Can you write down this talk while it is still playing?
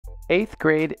8th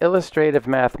grade Illustrative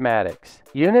Mathematics,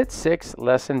 Unit 6,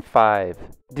 Lesson 5,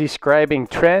 Describing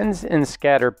Trends in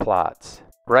Scatter Plots.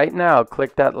 Right now,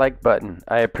 click that like button.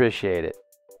 I appreciate it.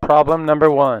 Problem number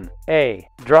 1. A.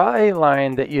 Draw a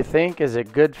line that you think is a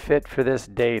good fit for this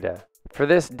data. For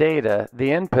this data,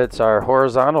 the inputs are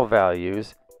horizontal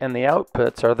values and the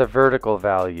outputs are the vertical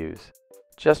values.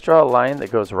 Just draw a line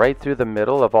that goes right through the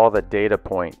middle of all the data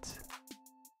points.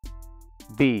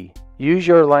 B. Use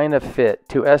your line of fit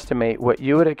to estimate what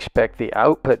you would expect the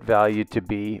output value to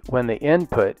be when the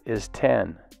input is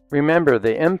 10. Remember,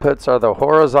 the inputs are the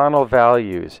horizontal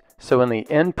values, so when the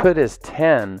input is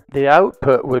 10, the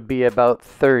output would be about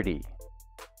 30.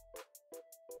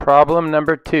 Problem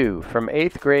number 2 from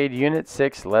 8th grade Unit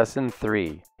 6, Lesson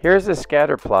 3. Here's a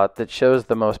scatter plot that shows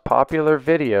the most popular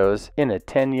videos in a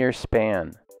 10-year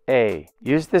span. A.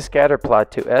 Use the scatter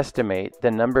plot to estimate the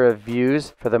number of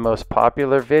views for the most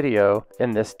popular video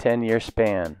in this 10-year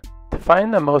span. To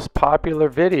find the most popular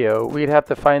video, we'd have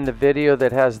to find the video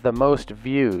that has the most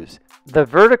views. The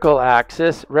vertical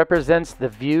axis represents the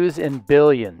views in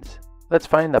billions. Let's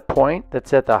find the point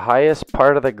that's at the highest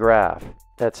part of the graph.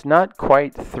 That's not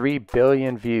quite 3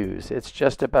 billion views. It's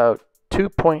just about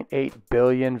 2.8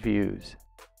 billion views.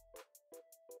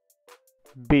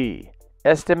 B.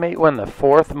 Estimate when the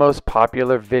 4th most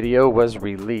popular video was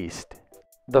released.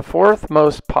 The 4th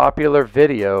most popular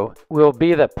video will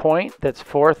be the point that's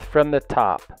 4th from the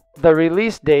top. The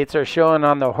release dates are shown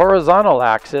on the horizontal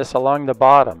axis along the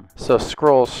bottom. So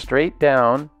scroll straight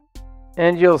down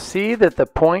and you'll see that the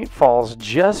point falls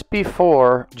just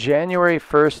before January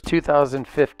 1st,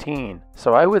 2015.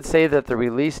 So I would say that the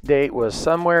release date was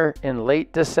somewhere in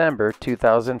late December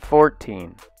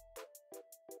 2014.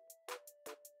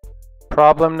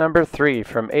 Problem number 3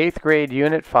 from 8th grade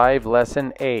Unit 5,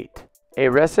 Lesson 8. A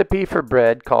recipe for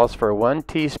bread calls for 1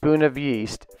 teaspoon of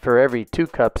yeast for every 2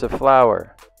 cups of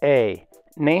flour. A.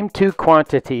 Name 2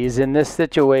 quantities in this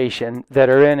situation that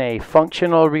are in a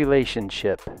functional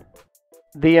relationship.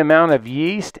 The amount of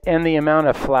yeast and the amount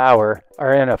of flour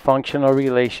are in a functional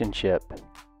relationship.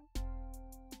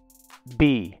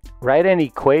 B. Write an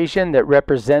equation that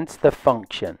represents the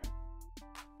function.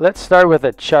 Let's start with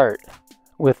a chart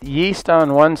with yeast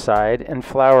on one side and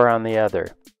flour on the other.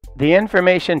 The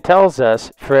information tells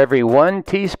us for every 1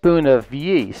 teaspoon of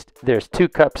yeast, there's 2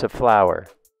 cups of flour.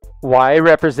 Y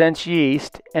represents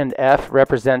yeast and F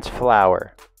represents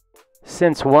flour.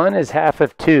 Since 1 is half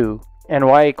of 2 and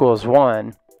Y equals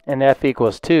 1 and F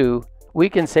equals 2, we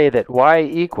can say that Y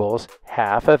equals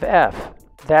half of F.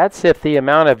 That's if the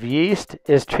amount of yeast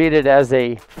is treated as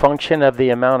a function of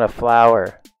the amount of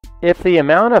flour. If the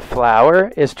amount of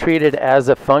flour is treated as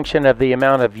a function of the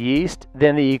amount of yeast,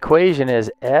 then the equation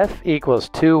is F equals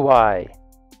 2Y.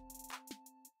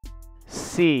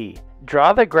 C.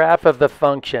 Draw the graph of the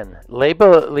function.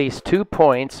 Label at least 2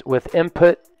 points with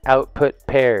input-output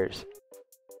pairs.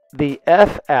 The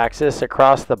F-axis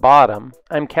across the bottom,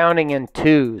 I'm counting in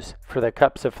 2s for the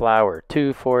cups of flour.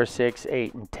 2, 4, 6,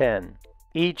 8, and 10.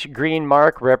 Each green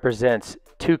mark represents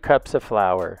 2 cups of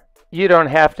flour. You don't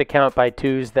have to count by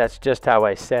 2s, that's just how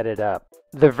I set it up.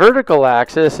 The vertical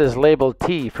axis is labeled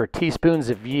T for teaspoons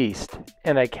of yeast,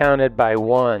 and I counted by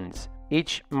 1s.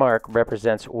 Each mark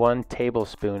represents 1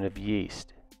 tablespoon of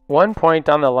yeast. 1 point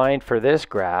on the line for this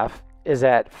graph is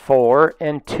at 4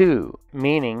 and 2,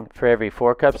 meaning for every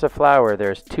 4 cups of flour,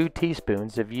 there's 2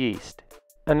 teaspoons of yeast.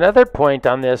 Another point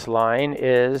on this line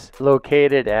is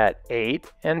located at 8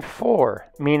 and 4,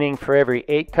 meaning for every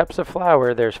 8 cups of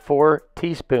flour, there's 4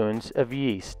 teaspoons of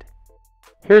yeast.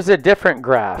 Here's a different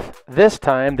graph. This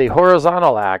time, the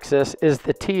horizontal axis is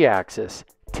the t-axis,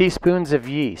 teaspoons of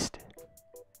yeast,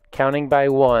 counting by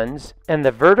 1s, and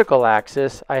the vertical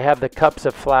axis, I have the cups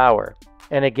of flour.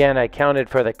 And again, I counted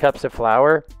for the cups of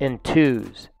flour in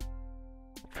 2s.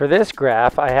 For this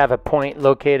graph, I have a point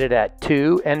located at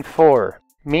 2 and 4.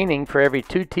 Meaning for every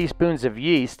 2 teaspoons of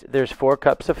yeast, there's 4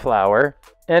 cups of flour.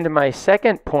 And my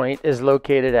second point is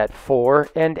located at 4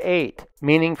 and 8,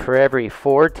 meaning for every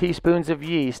 4 teaspoons of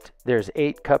yeast, there's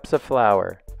 8 cups of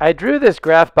flour. I drew this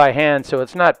graph by hand, so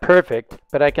it's not perfect,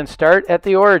 but I can start at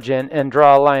the origin and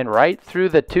draw a line right through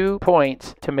the 2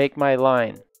 points to make my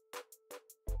line.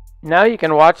 Now you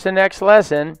can watch the next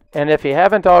lesson, and if you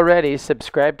haven't already,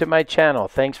 subscribe to my channel.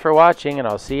 Thanks for watching, and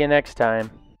I'll see you next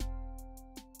time.